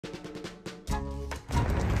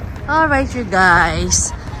Alright, you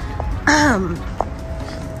guys.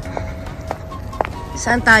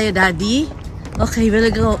 Saan tayo, Daddy? Okay, we're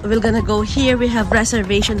gonna go here. We have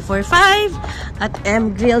reservation for 5 at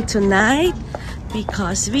M Grill tonight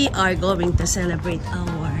because we are going to celebrate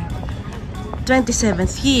our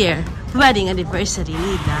 27th year wedding anniversary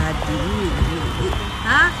ni Daddy.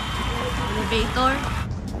 Ha? Elevator?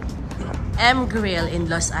 M Grill in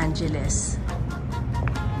Los Angeles.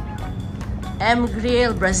 M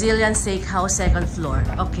Grill, Brazilian Steakhouse, 2nd floor.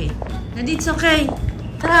 Okay. Daddy, it's okay.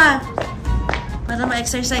 Tara! Para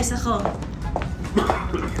ma-exercise ako.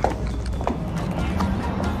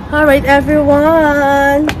 Alright,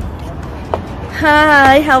 everyone!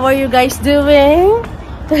 Hi! How are you guys doing?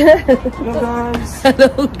 Hello, guys.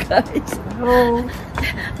 Hello, guys. Hello.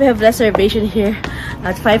 We have reservation here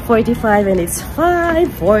at 5:45 and it's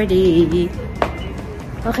 5:40.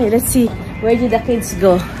 Okay, let's see. Where did the kids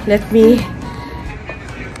go? Let me...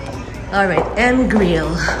 Alright, M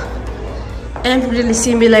Grill. M Grill is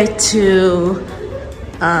similar to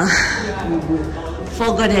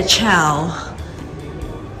Fogo de Chao.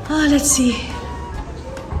 Oh, let's see.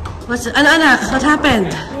 What's it? Anak, what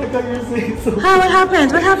happened? How? What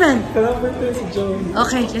happened? What happened?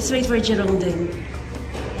 Okay, let's wait for Jerome then.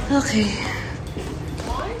 Okay.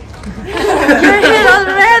 You're here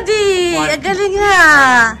already! Ang galing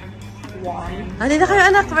nga! Hindi na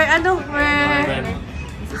kayo, anak. We're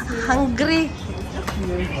hungry.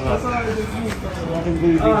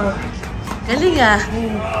 Galing ah.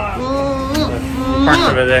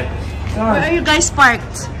 Parked over there. Where are you guys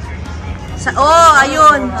parked? Oh,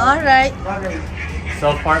 ayun. Alright.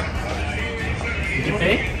 Self-park. Did you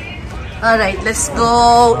pay? Alright, let's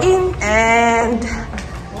go in and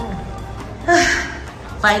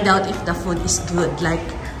find out if the food is good. Like,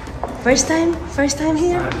 first time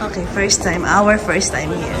here? Okay, first time. Our first time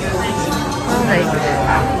here. Alright.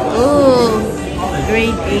 Oh,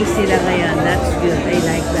 grade A sila ngayon. That's good. I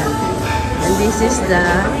like that. And this is the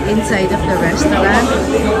inside of the restaurant.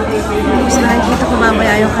 So, nakikita ko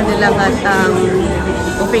mamaya yung kanilang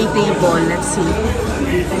buffet table. Let's see.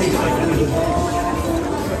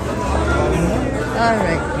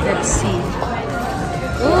 Alright, let's see.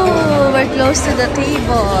 Oh, we're close to the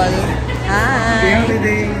table. Hi.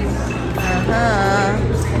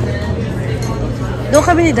 Doon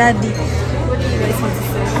kami ni Daddy.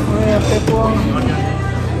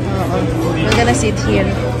 We're gonna sit here.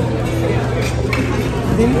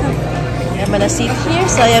 I'm gonna sit here,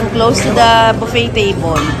 so I am close to the buffet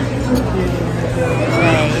table.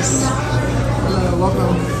 Nice.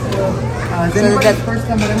 Welcome. Is anybody first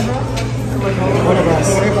time at Edinburgh? One of us.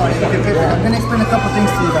 I'm going to explain a couple things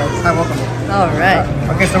to you guys. Hi, welcome. Alright.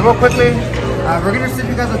 Okay, so real quickly, we're going to serve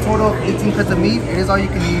you guys a total of 18 cuts of meat. It is all you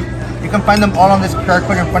can eat. You can find them all on this QR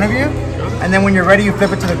code in front of you. And then when you're ready, you flip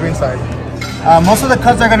it to the green side. Most of the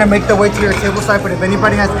cuts are going to make their way to your table side, but if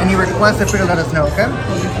anybody has any requests, feel free to let us know, okay?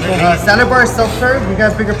 Salad bar is self-serve. We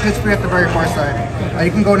got bigger plates for you at the very far side. You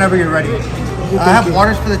can go whenever you're ready. I have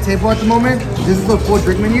waters for the table at the moment. This is the full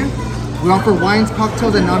drink menu. We offer wines,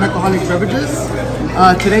 cocktails, and non-alcoholic beverages.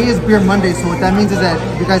 Today is Beer Monday, so what that means is that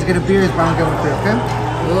if you guys get a beer, it's buy one get one free, okay?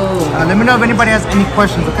 Let me know if anybody has any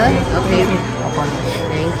questions, okay? Okay. Thank you.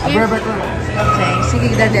 I'll be right back around. Okay,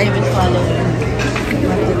 sige, Daddy, I will follow you.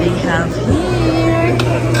 What do they have here?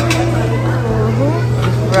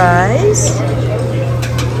 Rice.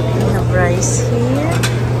 We have rice here.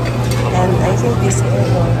 And I think this is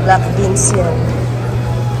black beans here.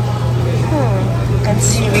 You can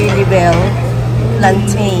see really well.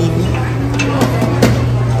 Plantain.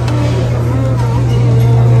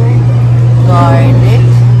 Garlic.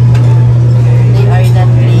 They are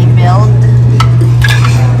not labeled.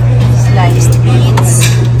 Sliced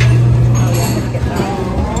beans.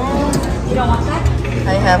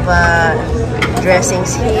 I have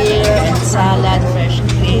dressings here and salad, fresh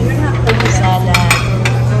cream, salad.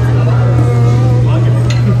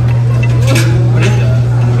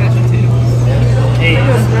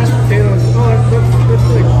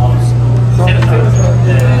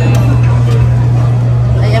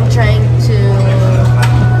 I am trying to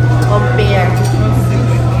compare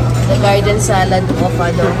the garden salad of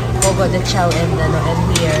Fogo de Chao and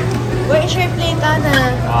here. Where is your plate,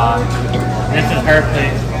 Anna? This is her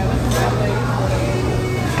plate.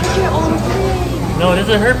 It's your own plate. No,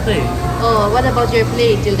 this is her plate. Oh, what about your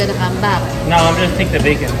plate? You're gonna come back. No, I'm just take the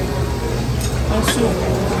bacon.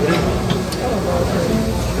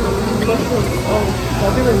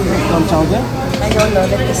 I don't know.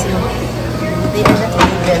 Let me see. They are not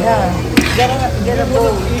labeled, huh? Get a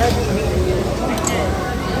bowl.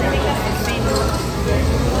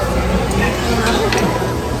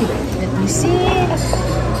 Let me see.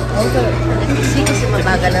 Kasi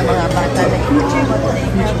mabagal ang mga bata na ito.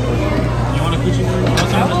 You want a coochie burger?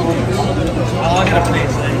 Oh, I got a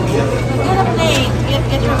plate. Get a plate.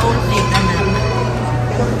 Get your own plate, anak.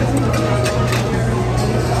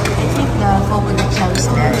 I think the coconut chow is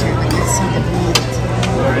better, but let's see the meat.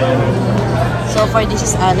 So far, this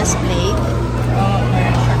is Anna's plate.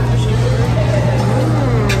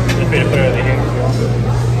 Put it over here.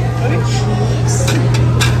 Cheese.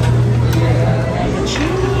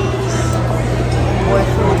 Cheese. More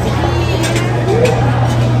food.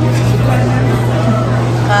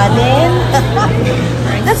 Kanin.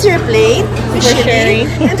 That's your plate? For sharing.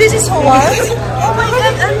 And this is what? Oh my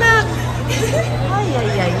God, anak. Ay,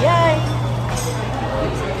 ay, ay, ay.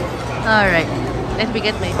 Alright. Let me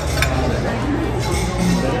get my...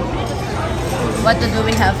 What do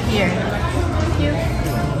we have here?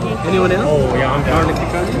 Anyone else? Oh, yeah, I'm Garlic down.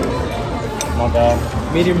 picanha? My bad.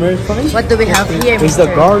 Medium rare fine? What do we have here, It's Mr.?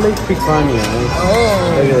 the garlic picanha.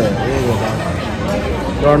 Oh. Look at that. There you go.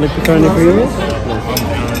 Garlic picanha for you?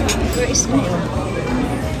 Where is my...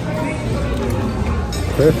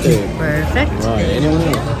 Perfect. Perfect. Right. Anyone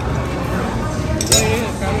else?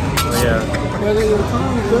 Oh, yeah.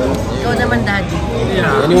 Ikaw naman, Daddy.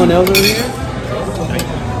 Yeah. Anyone else over here?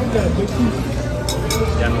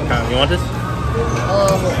 Yeah, you want this?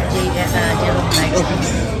 Oh, Jerome likes this.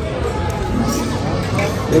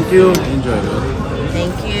 Thank you. Enjoy it.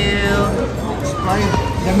 Thank you.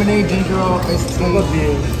 Lemonade, ginger ale, iced tea.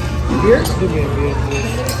 Beer?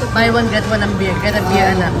 Buy one, get one ang beer. Get a beer,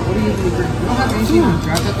 anak. We don't have anything on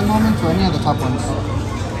draft at the moment, so any of the top ones.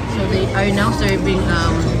 So they are now serving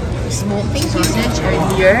smoked sausage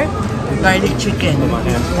earlier, garlic chicken.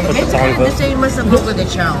 It's kind of the same as the Bogo de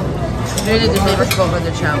Chao. Really the same as Bogo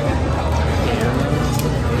de Chao.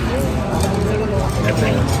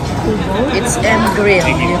 It's M Grill,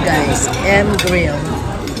 you guys. M Grill.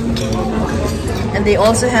 And they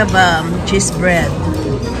also have cheese bread.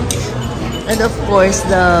 And of course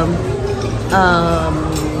the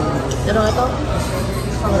ano nga to?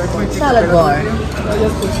 Salad bar.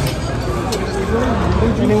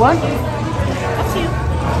 Anyone?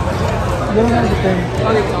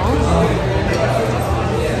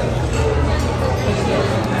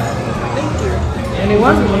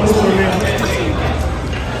 Anyone?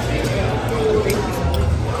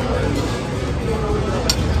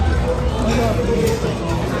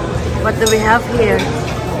 What do we have here?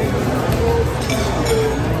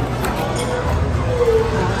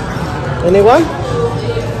 Anyone?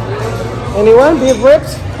 Anyone? Beef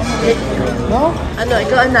ribs? No? Ano,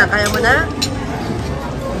 ikaw anak, kaya mo na?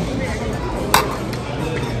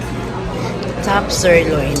 Top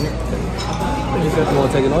sirloin. You got the one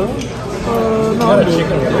taking oil? Got a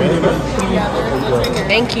chicken right?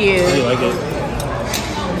 Thank you. You like it?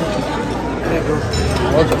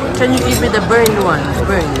 Can you give me the burned one?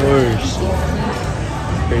 Burned. Worse.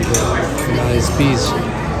 There you go. Nice piece.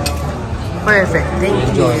 Perfect. Thank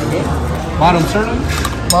you. Bottom sirloin?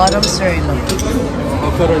 Bottom sirloin.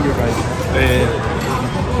 I'll put on your right.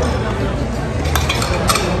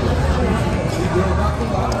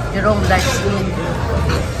 Jerome likes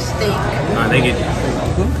steak. Thank you.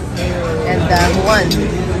 And one.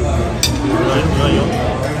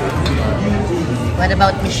 What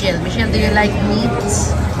about Michelle? Michelle, do you like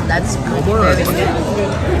meats? That's good. Very good.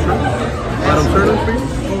 Bottom sirloin for you?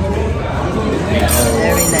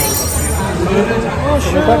 Very nice.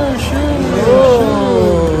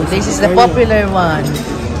 Oh, this is the popular one.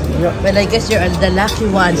 Yeah. Well, I guess you're the lucky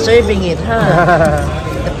one serving it, huh?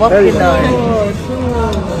 The popular.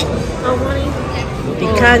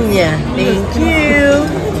 Picanha. Thank you.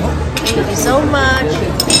 Thank you so much.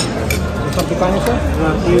 Some picanha, sir?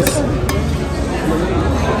 Please.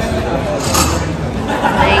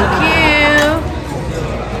 Thank you.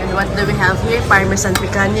 And what do we have here? Parmesan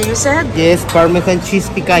picanha, you said? Yes, Parmesan cheese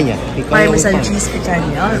picanha. Parmesan cheese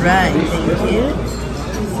picanha. All right. Thank you.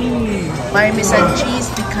 Parmesan cheese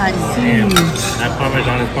picanha. Damn. That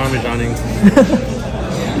Parmesan is Parmesaning.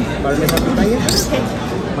 Parmesan picanha?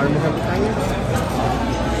 Parmesan picanha?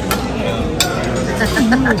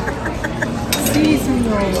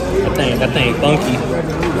 That thing funky.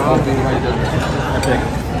 I'll be right there. Epic.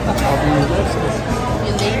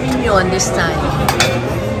 You naming you on this time.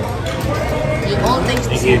 You all things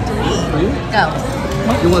to say to me. Go.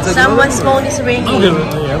 You want to take Someone's phone is ringing.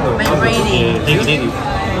 Vibrating. Thank you.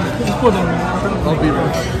 I'll be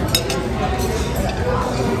right there.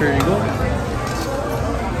 Here you go.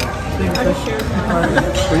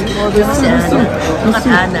 For you? Oh, Ano si Ana? Ano si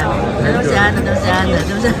Ana? Ano si Ana? Ano si Ana?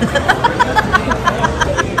 Ano si Ana?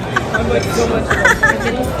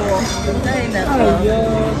 Ay, nako.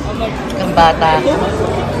 Kang bata.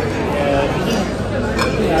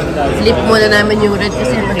 Flip muna namin yung red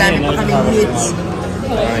kasi madami pa kaming meats.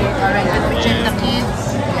 Alright, let me check the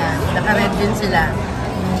kids. Yeah, naka-red din sila.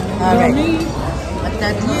 Alright. What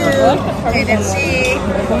that you? Okay, let's see.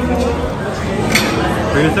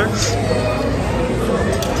 Producer?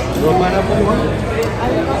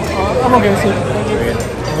 I'm okay with it.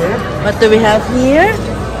 What do we have here?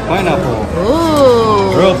 Pineapple.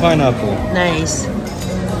 Ooh. Grilled pineapple. Nice.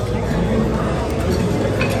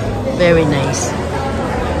 Very nice.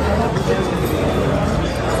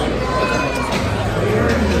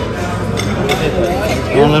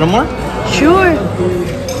 You want a little more? Sure.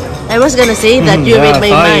 I was gonna say that you Yeah, read my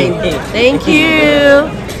fine. mind. Thank you.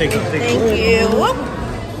 Take them. Thank you.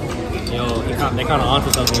 Yo, they kind of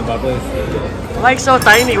onto something about this. Why so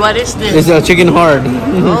tiny? What is this? It's a chicken heart.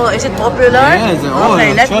 Oh, is it popular? Yes, oh,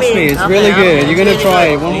 okay, let trust me, it's okay, really good. okay, You're gonna it's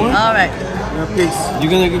try really it. One more? All right. You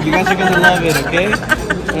guys are gonna love it, okay?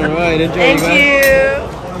 Alright, enjoy Thank you guys. you.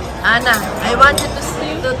 Anna, I want you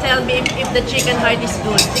to tell me if the chicken heart is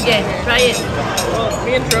good. Sige, try it.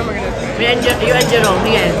 Me and Jerome are gonna. You and Jerome,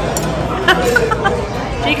 sige.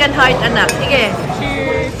 Chicken heart, anak. Sige.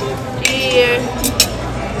 Cheers. Cheers.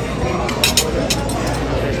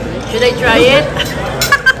 Should I try it?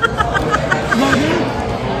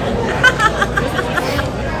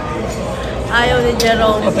 Ayaw ni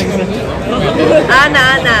Jerome.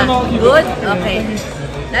 Ana. Good? Okay.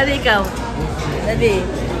 Daddy, ikaw. Daddy.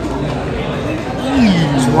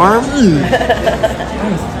 It's warm?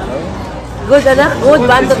 Good, anak? Good,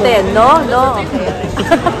 1 to 10. No? No? Okay.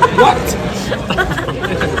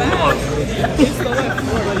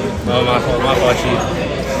 Oh, my fault, cheese.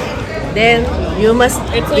 Then, you must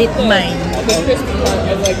eat mine. The crispy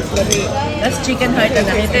one and like the meat. That's chicken heart,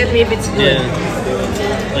 anak. You tell me if it's good.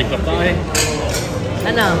 Yeah. Like the thigh.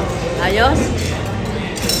 Ano? Ayos?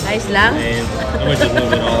 Ayos lang? And I'm gonna just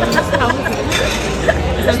move it all in.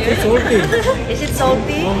 Is it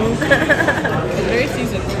salty? Very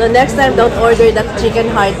seasoned. So next time, don't order the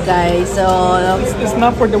chicken heart, guys. So It's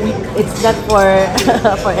not for the weak. it's not for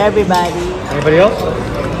for everybody. Anybody else?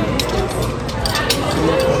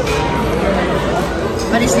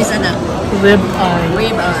 What is this, anak? Rib eye.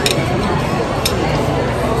 Rib eye.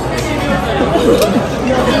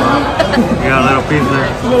 You got a little piece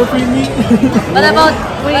there. Little free meat. What about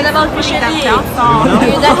Michelle? Are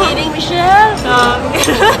you done eating, Michelle?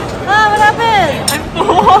 What happened? I'm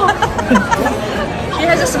full. She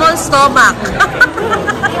has a small stomach.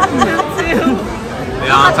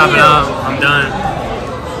 Yeah, on top of that, I'm done.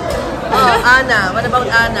 Oh, Anna. What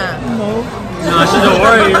about Anna? No, she don't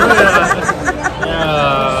worry.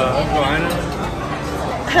 Yeah.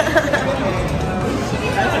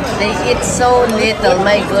 They eat so little.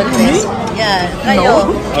 My goodness. Yeah.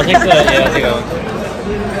 Kayo. I'll take that. Yeah, I'll take that one.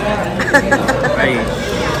 Right.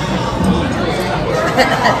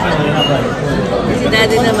 Si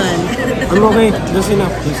Daddy naman. I'm okay. Just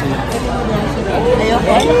enough. Just enough.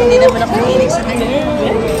 Ayoko. Hindi naman ako hilig sa kanya.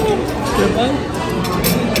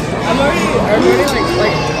 I'm already like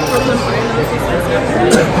from the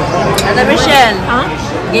Ana Michelle, Huh?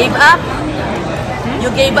 gave up? You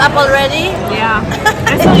gave up already? Yeah.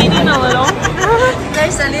 I'm still eating a little.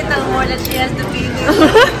 There's a little more that she has to finish.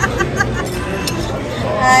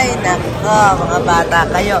 Ay, nako, mga bata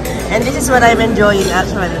kayo. And this is what I'm enjoying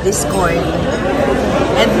actually, this corn.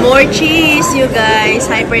 And more cheese, you guys.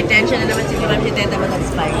 Hypertension na naman si Ma'am si THETA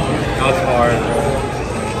mag-spike. That's hard.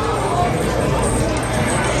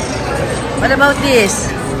 What about this?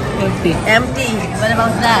 Empty. Empty. What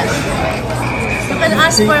about that? You can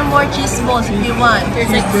ask for more cheese balls if you want. There's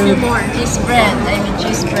like 2 more. Cheese bread. I mean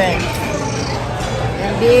cheese bread.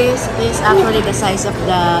 And this is actually the size of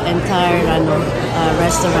the entire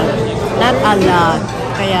restaurant. Not a lot.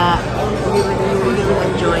 Kaya you will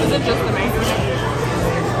enjoy Is it. it just the main?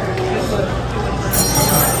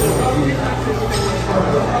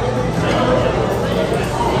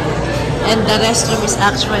 And the restroom is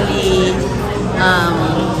actually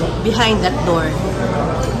behind that door.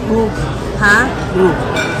 Huh?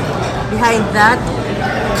 Behind that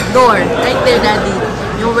door. Right there, Daddy.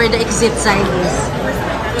 Yung where the exit sign is.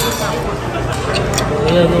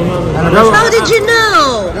 How did you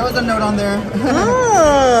know? There was a note on there.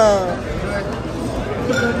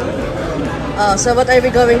 Oh, so what are we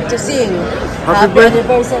going to sing? Happy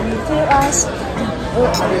anniversary to us.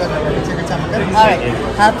 Alright.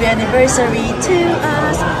 Happy anniversary to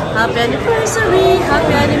us. Happy anniversary.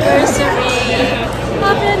 Happy anniversary.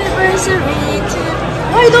 Happy anniversary to...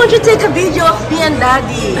 Why don't you take a video of me and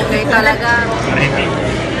Daddy? Okay, talaga.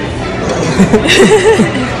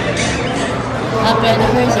 Happy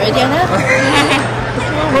anniversary. Ready, Anna?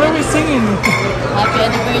 What are we singing? Happy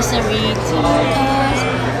anniversary to us.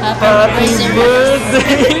 Happy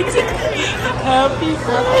anniversary. Happy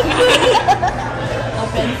birthday.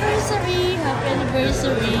 Happy anniversary. Happy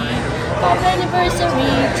anniversary. Happy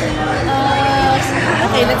anniversary to us.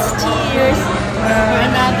 Okay, let's cheers for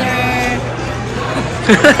another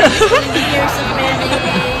 20 years of marriage.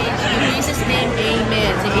 In Jesus' name,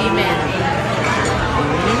 amen. Say amen.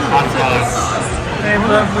 Hey,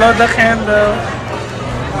 blow the candle.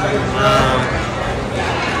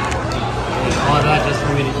 All that just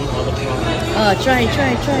for me to eat all the time. Oh, try.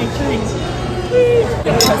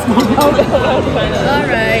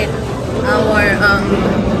 Alright. Our,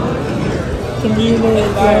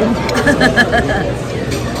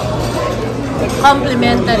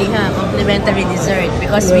 complimentary dessert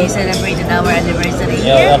because we celebrated our anniversary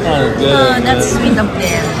here. Yeah, that kind of good. Oh, that's sweet of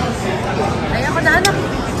them. Ay, ako na, anak.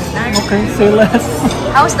 Okay, say less.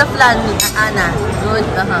 How's the flan, Anna? Good?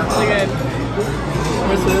 Again.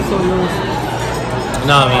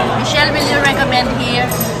 No, man. Michelle, will you recommend here?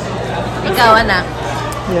 Ikaw, anak.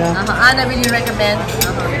 Yeah. Anna, will you recommend?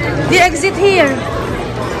 The exit here.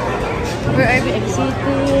 Where are we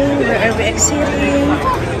exiting?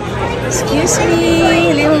 Excuse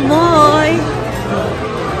me, little boy.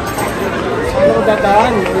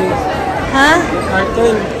 Ha?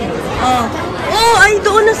 Cartoon. Oh, ay,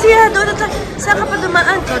 doon na siya. Saan ka pa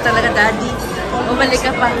dumaan? Ikaw talaga, daddy. Bumalik ka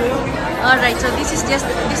pa. Alright, so this is the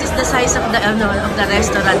size of the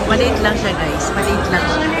restaurant. Maliit lang siya, guys. Maliit lang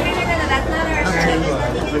siya.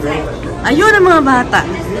 Okay. Ayun ang mga bata.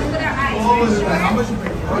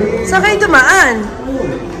 Saan kayo dumaan?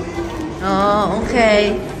 Oh,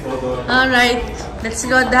 okay. Alright, let's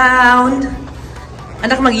go down.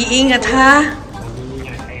 Anak, mag-iingat ha?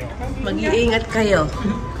 Mag-iingat kayo.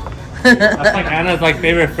 That's like Anna's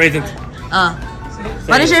favorite phrase.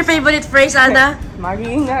 What is your favorite phrase, Anna?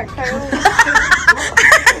 Mag-iingat kayo.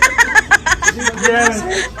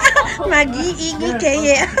 Mag-iingat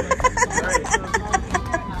kayo.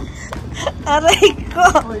 Aray ko.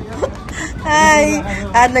 Hi.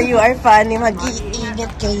 Anna, you are funny.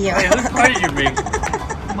 Mag-iingat kayo. Whose car did you bring?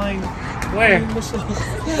 Mine. Where?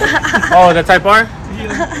 Oh, the Type R?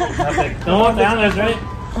 The one down there's right?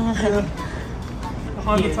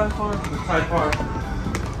 Honda Type R. Type R.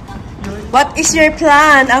 What is your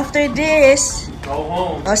plan after this? Go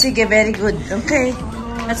home. Oh, sige, very good. Okay.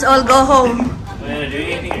 Let's all go home. Man, do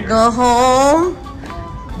anything here. Go home.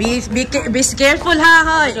 Be careful, ha,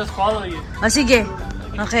 hoy. Just follow you. Oh, sige.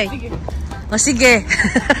 Okay. Oh, sige.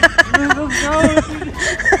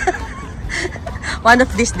 One of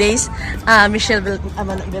these days, Michelle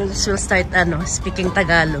will start speaking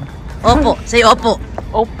Tagalog. Opo. Say opo.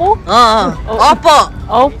 Oppo? Oh, opo.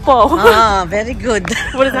 Oppo. Ah, very good.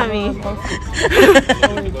 What does that mean?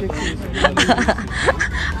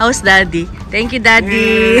 How's daddy? Thank you,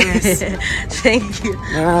 daddy. Yes. Thank you.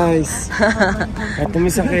 Nice. Ito may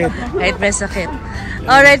sakit. Kahit may sakit.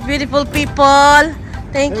 Alright, beautiful people.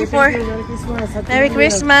 Thank you for Merry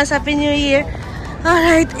Christmas, Happy New Year.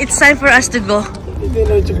 Alright, it's time for us to go.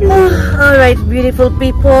 Alright, beautiful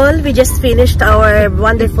people. We just finished our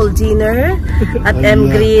wonderful dinner at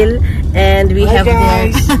Grill, and we have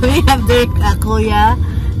their kuya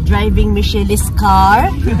driving Michelle's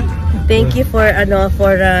car. Thank you for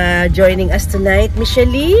joining us tonight,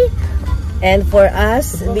 Michelle, and for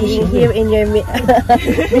us being here in your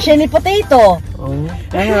Michelle Potato.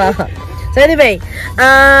 So anyway,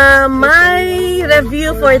 my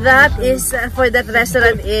review for that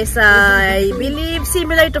restaurant is I believe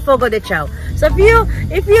similar to Fogo de Chao. So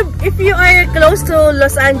if you are close to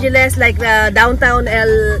Los Angeles, like downtown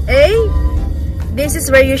LA, this is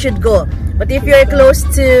where you should go. But if you're close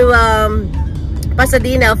to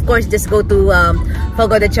Pasadena, of course, just go to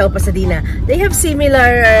Fogo de Chao, Pasadena. They have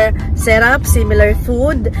similar setup, similar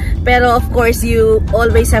food, pero of course, you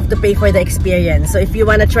always have to pay for the experience. So if you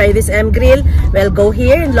want to try this Grill, well, go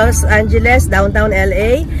here in Los Angeles, downtown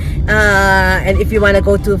LA. And if you want to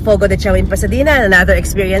go to Fogo de Chao in Pasadena, another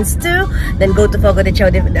experience too, then go to Fogo de Chao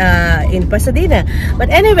in Pasadena. But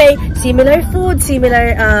anyway, similar food,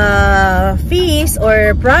 similar fees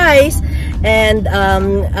or price, and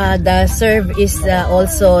the serve is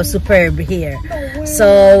also superb here.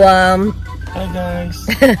 So Hi guys.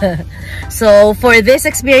 so for this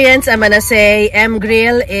experience, I'm gonna say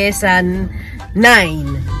Grill is a 9.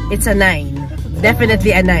 It's a 9,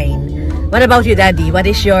 definitely a 9. What about you, Daddy? What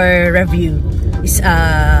is your review?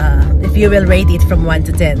 If you will rate it from 1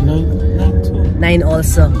 to 10. 9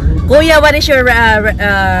 also. Kuya, what is your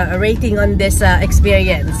rating on this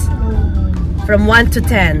experience? From 1 to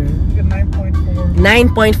 10.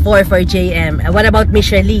 9.4 for JM. What about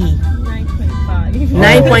Michelle?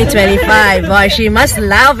 9.25. Wow, she must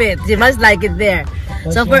love it. She must like it there.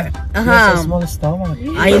 So for small stomach.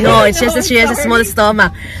 I know, it's just that she has a small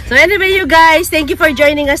stomach. So anyway, you guys, thank you for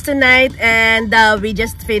joining us tonight, and we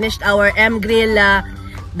just finished our M Grill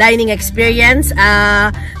dining experience.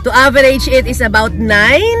 To average it is about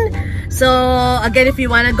 9. So again, if you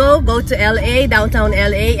wanna go to LA, downtown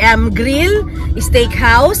LA, M Grill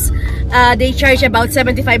Steakhouse. They charge about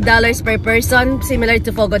 $75 per person, similar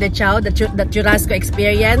to Fogo de Chao, the churrasco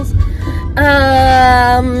experience.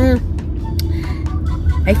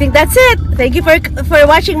 I think that's it. Thank you for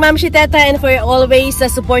watching Mamshi Teta, and for always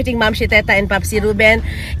supporting Mamshi Teta and Papsi Ruben.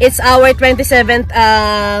 It's our 27th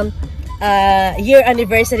year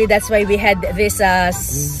anniversary. That's why we had this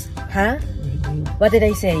what did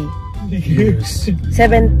I say?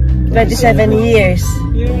 27 years.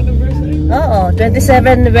 Oo,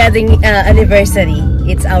 27 wedding anniversary.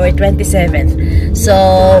 It's our 27th. So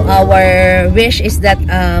our wish is that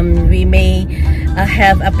we may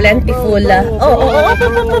have a plentiful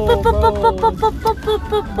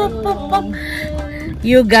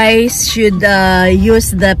you guys should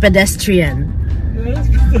use the pedestrian.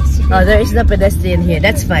 Oh, there is the pedestrian here.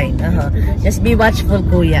 That's fine. Just be watchful,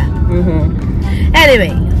 kuya.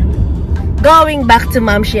 Anyway, going back to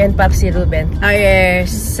Mamshi and Papsi Ruben, our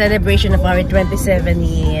celebration of our 27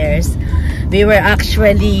 years. We were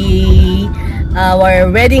actually, our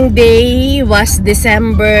wedding day was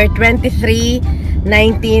December 23,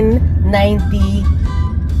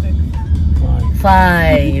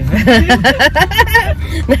 1995.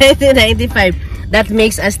 1995. That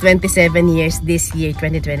makes us 27 years this year,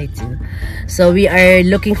 2022. So we are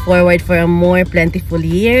looking forward for a more plentiful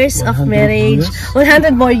years of marriage.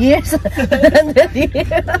 100 more years. 100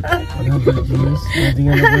 years. 100 years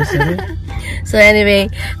wedding anniversary. So anyway,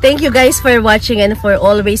 thank you guys for watching and for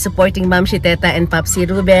always supporting Mamshi Teta and Papsi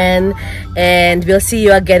Ruben. And we'll see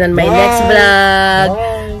you again on my next vlog.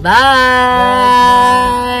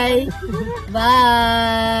 Bye!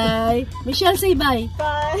 Bye! Michelle, say bye.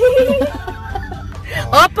 Bye.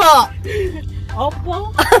 Opo!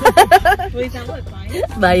 Opo. Wait, that was fine.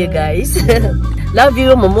 Bye, you guys. Love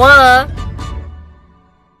you, Momwa.